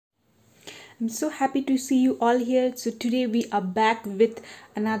I'm so happy to see you all here. So today we are back with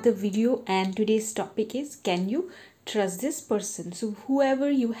another video, and today's topic is, can you trust this person? So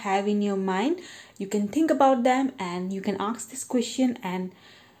whoever you have in your mind, you can think about them and you can ask this question, and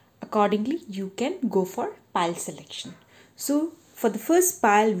accordingly you can go for pile selection. So for the first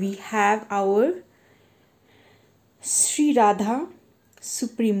pile we have our Sri Radha,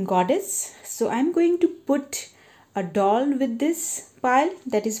 Supreme Goddess. So I'm going to put a doll with this pile,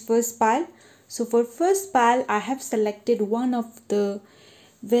 that is first pile. So for first pile I have selected one of the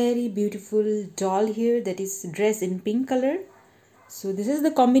very beautiful doll here that is dressed in pink color. So this is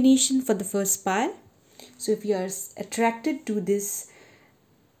the combination for the first pile. So if you are attracted to this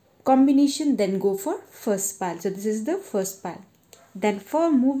combination, then go for first pile. So this is the first pile. Then for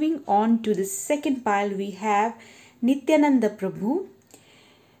moving on to the second pile, we have Nityananda Prabhu,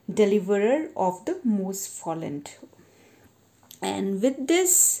 deliverer of the most fallen. And with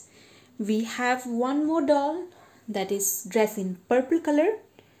this we have one more doll that is dressed in purple color,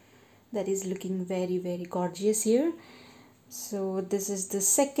 that is looking very gorgeous here. So this is the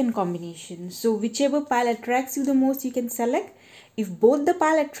second combination. So whichever pile attracts you the most, you can select. If both the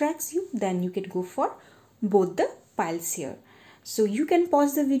pile attracts you, then you can go for both the piles here. So you can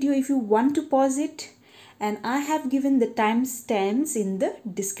pause the video if you want to pause it, and I have given the timestamps in the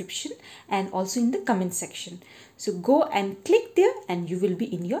description and also in the comment section. So go and click there and you will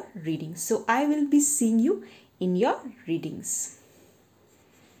be in your reading. So I will be seeing you in your readings.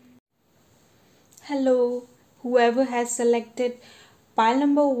 Hello, whoever has selected pile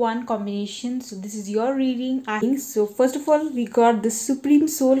number 1 combination, so this is your reading. So first of all, we got the Supreme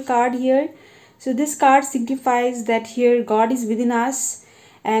Soul card here. So this card signifies that here God is within us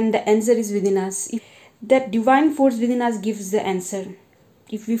and the answer is within us. That divine force within us gives the answer.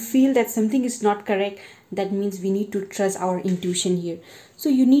 If we feel that something is not correct, that means we need to trust our intuition here. So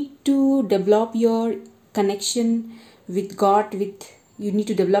you need to develop your connection with God, you need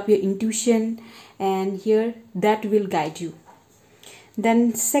to develop your intuition, and here that will guide you.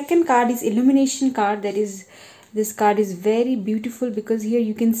 Then second card is illumination card. That is, this card is very beautiful because here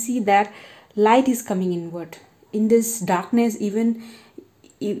you can see that light is coming inward in this darkness. Even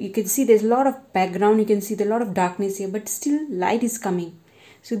you can see there's a lot of background, you can see a lot of darkness here, but still light is coming.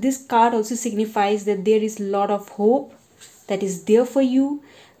 So this card also signifies that there is a lot of hope that is there for you.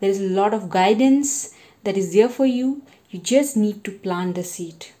 There is a lot of guidance that is there for you. You just need to plant the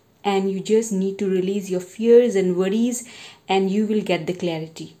seed, and you just need to release your fears and worries, and you will get the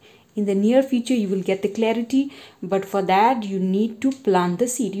clarity. In the near future you will get the clarity, but for that you need to plant the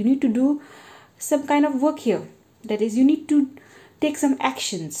seed. You need to do some kind of work here. That is, you need to take some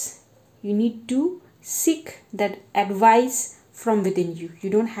actions. You need to seek that advice from within you. You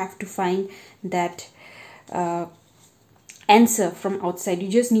don't have to find that answer from outside. You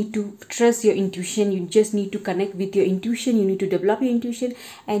just need to trust your intuition. You just need to connect with your intuition. You need to develop your intuition,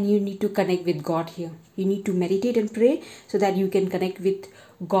 and you need to connect with God here. You need to meditate and pray so that you can connect with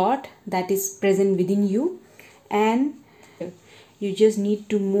God that is present within you, and you just need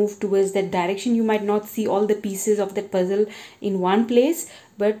to move towards that direction. You might not see all the pieces of that puzzle in one place,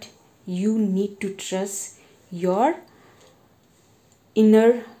 but you need to trust your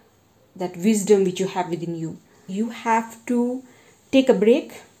inner, that wisdom which you have within you. You have to take a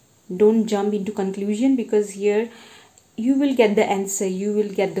break. Don't jump into conclusion, because here you will get the answer, you will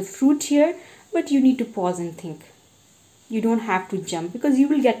get the fruit here, but you need to pause and think. You don't have to jump, because you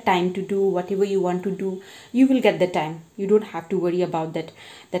will get time to do whatever you want to do. You will get the time. You don't have to worry about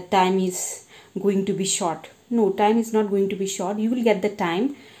that time is going to be short. No, time is not going to be short. You will get the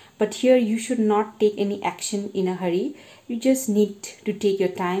time, but here you should not take any action in a hurry. You just need to take your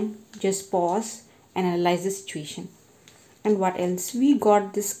time, just pause and analyze the situation. And what else? We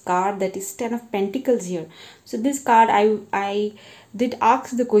got this card that is 10 of Pentacles here. So this card, I did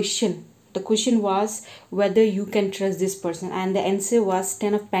ask the question. The question was whether you can trust this person, and the answer was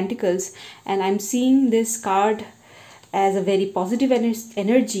 10 of Pentacles. And I'm seeing this card as a very positive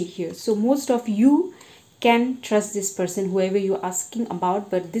energy here. So most of you can trust this person, whoever you're asking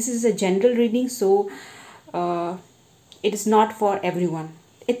about, but this is a general reading, so it is not for everyone.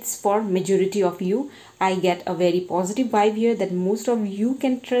 It's for majority of you. I get a very positive vibe here that most of you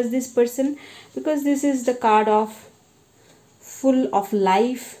can trust this person, because this is the card of full of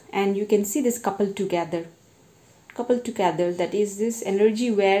life, and you can see this couple together. That is this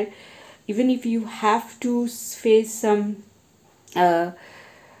energy where even if you have to face some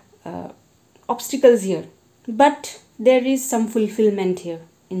obstacles here, but there is some fulfillment here.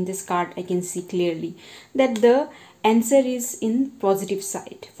 In this card I can see clearly that the answer is in positive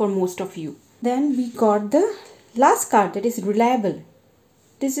side for most of you. Then we got the last card, that is reliable.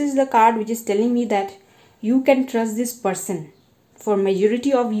 this is the card which is telling me that you can trust this person. For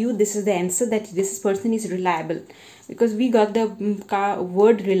majority of you, this is the answer, that this person is reliable, because we got the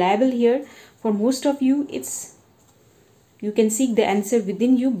word reliable here. For most of you, it's, you can seek the answer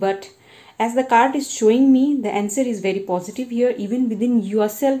within you, but as the card is showing me, the answer is very positive here. Even within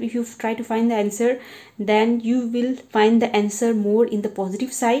yourself, if you try to find the answer, then you will find the answer more in the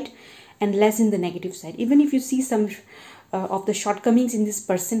positive side and less in the negative side. Even if you see some of the shortcomings in this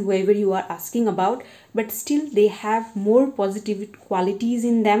person, whoever you are asking about, but still they have more positive qualities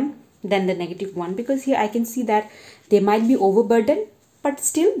in them than the negative one, because here I can see that they might be overburdened, but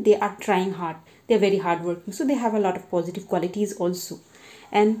still they are trying hard. They are very hardworking, so they have a lot of positive qualities also.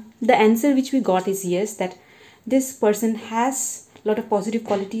 And the answer which we got is yes, that this person has a lot of positive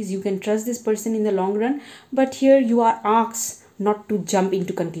qualities. You can trust this person in the long run, but here you are asked not to jump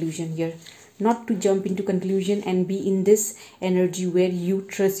into conclusion here, not to jump into conclusion and be in this energy where you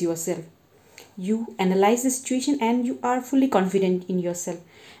trust yourself. You analyze the situation and you are fully confident in yourself,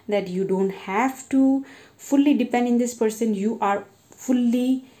 that you don't have to fully depend in this person. You are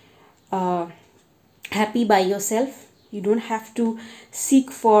fully happy by yourself. You don't have to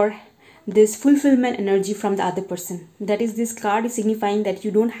seek for this fulfillment energy from the other person. That is, this card is signifying that you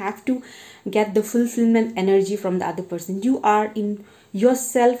don't have to get the fulfillment energy from the other person. You are in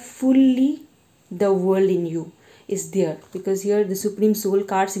yourself fully. The world in you is there, because here the Supreme Soul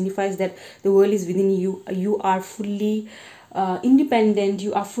card signifies that the world is within you. You are fully independent.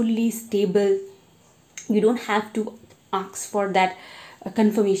 You are fully stable. You don't have to ask for that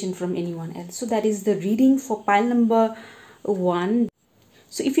confirmation from anyone else. So that is the reading for pile number 1.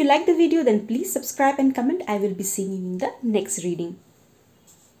 So if you like the video, then please subscribe and comment. I will be seeing you in the next reading.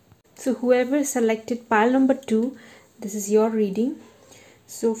 So whoever selected pile number 2, this is your reading.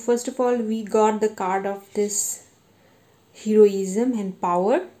 So first of all, we got the card of this heroism and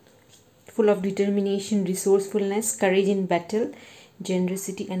power, full of determination, resourcefulness, courage in battle,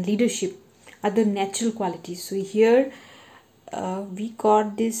 generosity and leadership, other natural qualities. So here we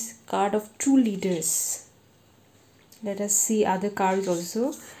got this card of true leaders. Let us see other cards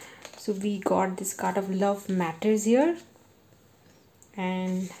also. So we got this card of love matters here,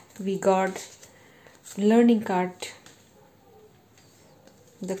 and we got learning card,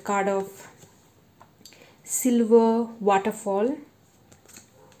 the card of silver waterfall,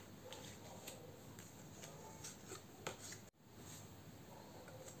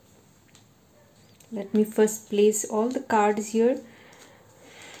 let me first place all the cards here.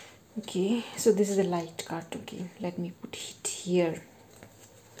 Okay, so this is the light card. Okay, let me put it here.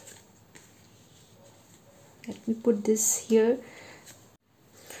 Let me put this here.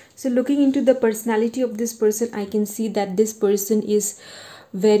 So looking into the personality of this person, I can see that this person is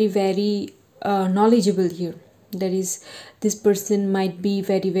very knowledgeable here. That is, this person might be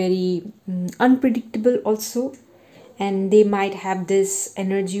very unpredictable also, and they might have this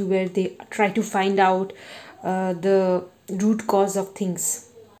energy where they try to find out the root cause of things.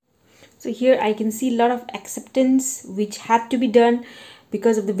 So here I can see a lot of acceptance which had to be done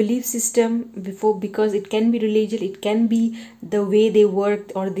because of the belief system before, because it can be religious, it can be the way they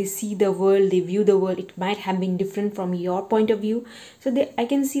work or they see the world, they view the world. It might have been different from your point of view. So I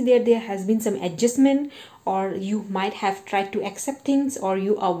can see there has been some adjustment, or you might have tried to accept things, or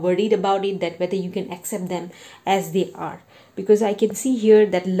you are worried about it, that whether you can accept them as they are. Because I can see here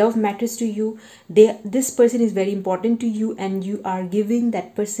that love matters to you. This person is very important to you, and you are giving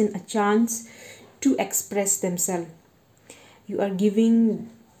that person a chance to express themselves. You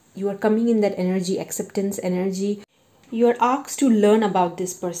are coming in that energy, acceptance energy. You are asked to learn about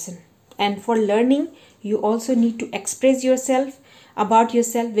this person, and for learning you also need to express yourself about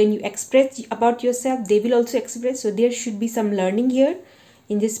yourself. When you express about yourself, they will also express. So there should be some learning here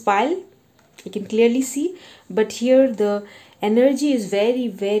in this pile, you can clearly see. But here the energy is very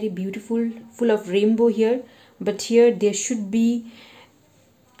beautiful, full of rainbow here. But here there should be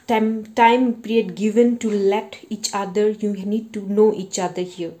time period given to let each other, you need to know each other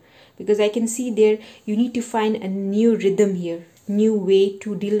here, because I can see there you need to find a new rhythm here, new way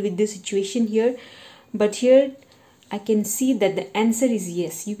to deal with this situation here. But here I can see that the answer is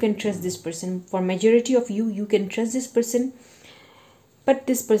yes, you can trust this person. For majority of you, you can trust this person, but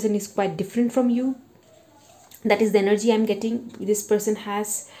this person is quite different from you. That is the energy I'm getting. This person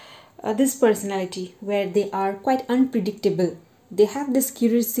has this personality where they are quite unpredictable. They have this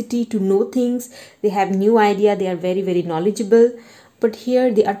curiosity to know things, they have new idea, they are very knowledgeable, but here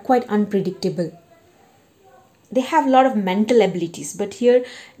they are quite unpredictable. They have a lot of mental abilities, but here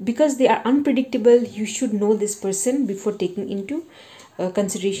because they are unpredictable, you should know this person before taking into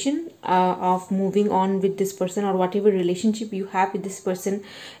consideration of moving on with this person, or whatever relationship you have with this person.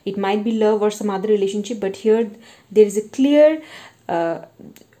 It might be love or some other relationship, but here there is a clear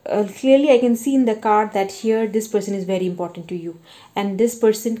clearly I can see in the card that here this person is very important to you, and this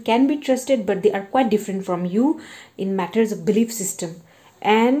person can be trusted, but they are quite different from you in matters of belief system.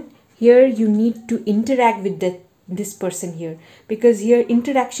 And here you need to interact with this person here, because here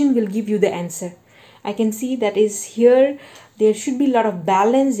interaction will give you the answer. I can see that is here there should be a lot of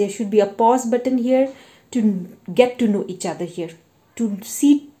balance. There should be a pause button here to get to know each other here, to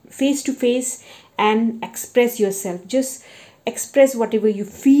see face to face and express yourself. Just express whatever you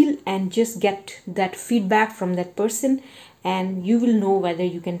feel and just get that feedback from that person, and you will know whether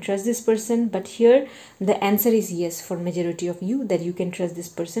you can trust this person. But here the answer is yes for majority of you, that you can trust this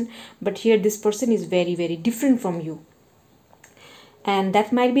person. But here this person is very, very different from you, and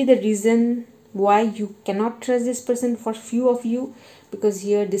that might be the reason why you cannot trust this person for few of you, because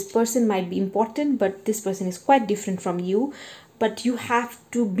here this person might be important, but this person is quite different from you. But you have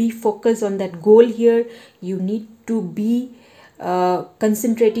to be focused on that goal here. You need to be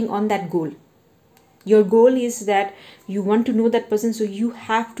concentrating on that goal. Your goal is that you want to know that person, so you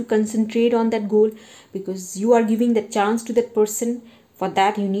have to concentrate on that goal, because you are giving the chance to that person. For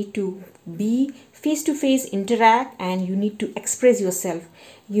that you need to be face to face, interact, and you need to express yourself.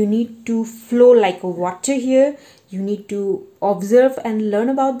 You need to flow like a water here. You need to observe and learn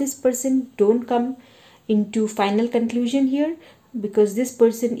about this person. Don't come into final conclusion here, because this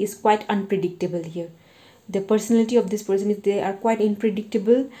person is quite unpredictable here. The personality of this person is they are quite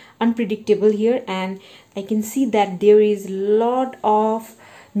unpredictable here, and I can see that there is a lot of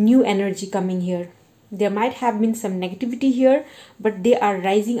new energy coming here. There might have been some negativity here, but they are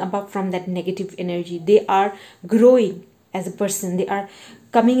rising above from that negative energy. They are growing as a person. They are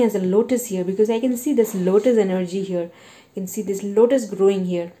coming as a lotus here, because I can see this lotus energy here. You can see this lotus growing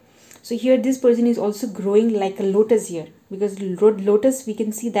here. So here this person is also growing like a lotus here, because lotus, we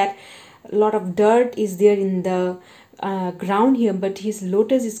can see that a lot of dirt is there in the ground here, but his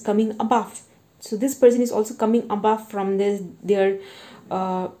lotus is coming above. So this person is also coming above from their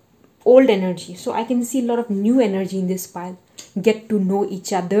old energy. So I can see a lot of new energy in this pile. Get to know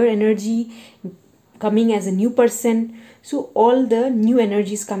each other energy coming as a new person. So all the new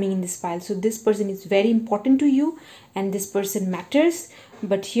energy is coming in this pile. So this person is very important to you, and this person matters.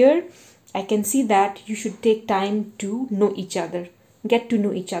 But here I can see that you should take time to know each other, get to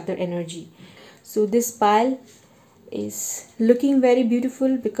know each other energy. So this pile is looking very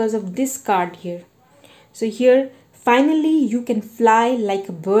beautiful because of this card here. So here finally you can fly like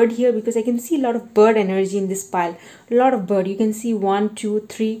a bird here, because I can see a lot of bird energy in this pile. A lot of bird. You can see 1 2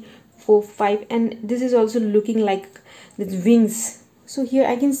 3 4 5, and this is also looking like the wings. So here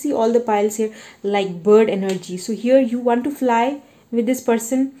I can see all the piles here like bird energy. So here you want to fly with this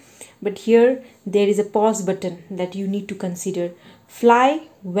person, but here there is a pause button that you need to consider. Fly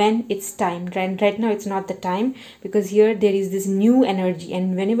when it's time. Right now it's not the time, because here there is this new energy,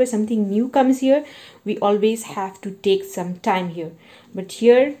 and whenever something new comes here, we always have to take some time here. But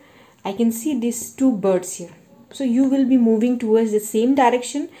here I can see these two birds here. So you will be moving towards the same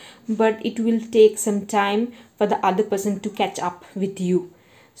direction, but it will take some time for the other person to catch up with you.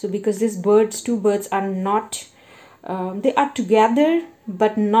 So because these two birds are not they are together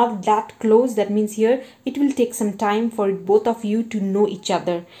but not that close. That means here it will take some time for both of you to know each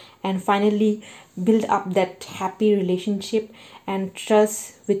other and finally build up that happy relationship and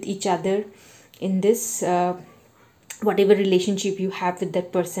trust with each other in this whatever relationship you have with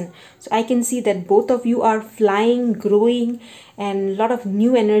that person. So I can see that both of you are flying, growing, and a lot of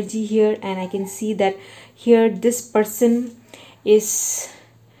new energy here. And I can see that here this person is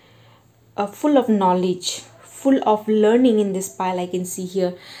full of knowledge, full of learning in this pile, I can see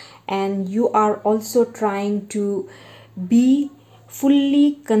here. And you are also trying to be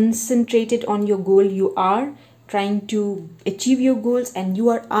fully concentrated on your goal. You are trying to achieve your goals, and you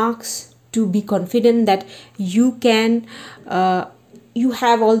are asked to be confident that you can you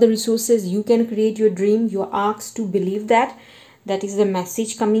have all the resources, you can create your dream. You are asked to believe that. That is the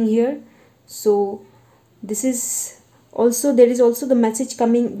message coming here. So this is also, there is also the message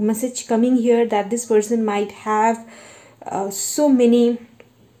coming here that this person might have so many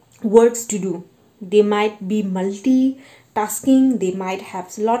works to do. They might be multitasking, they might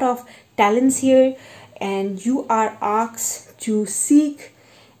have a lot of talents here, and you are asked to seek,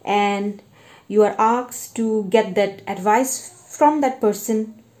 and you are asked to get that advice from that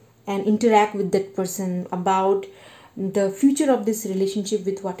person and interact with that person about the future of this relationship,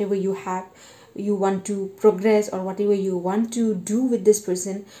 with whatever you have, you want to progress, or whatever you want to do with this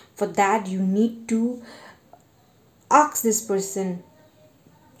person. For that you need to ask this person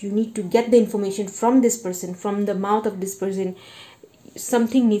You need to get the information from this person, from the mouth of this person.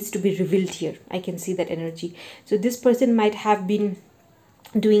 Something needs to be revealed here. I can see that energy. So this person might have been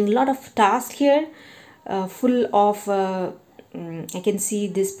doing a lot of tasks here, full of I can see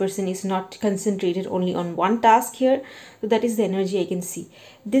this person is not concentrated only on one task here. So that is the energy I can see.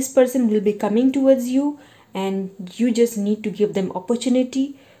 This person will be coming towards you, and you just need to give them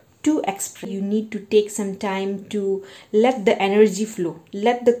opportunity to express. You need to take some time to let the energy flow,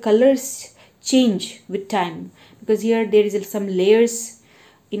 let the colors change with time, because here there is some layers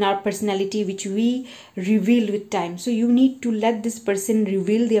in our personality which we reveal with time. So you need to let this person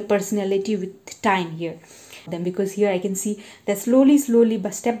reveal their personality with time here. Then, because here I can see that slowly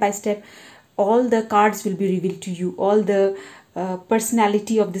but step by step all the cards will be revealed to you, all the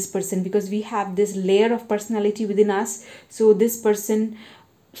personality of this person, because we have this layer of personality within us. So this person,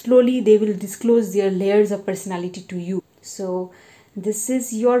 slowly they will disclose their layers of personality to you. So this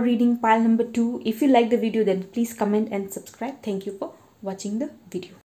is your reading pile number 2. If you like the video, then please comment and subscribe. Thank you for watching the video.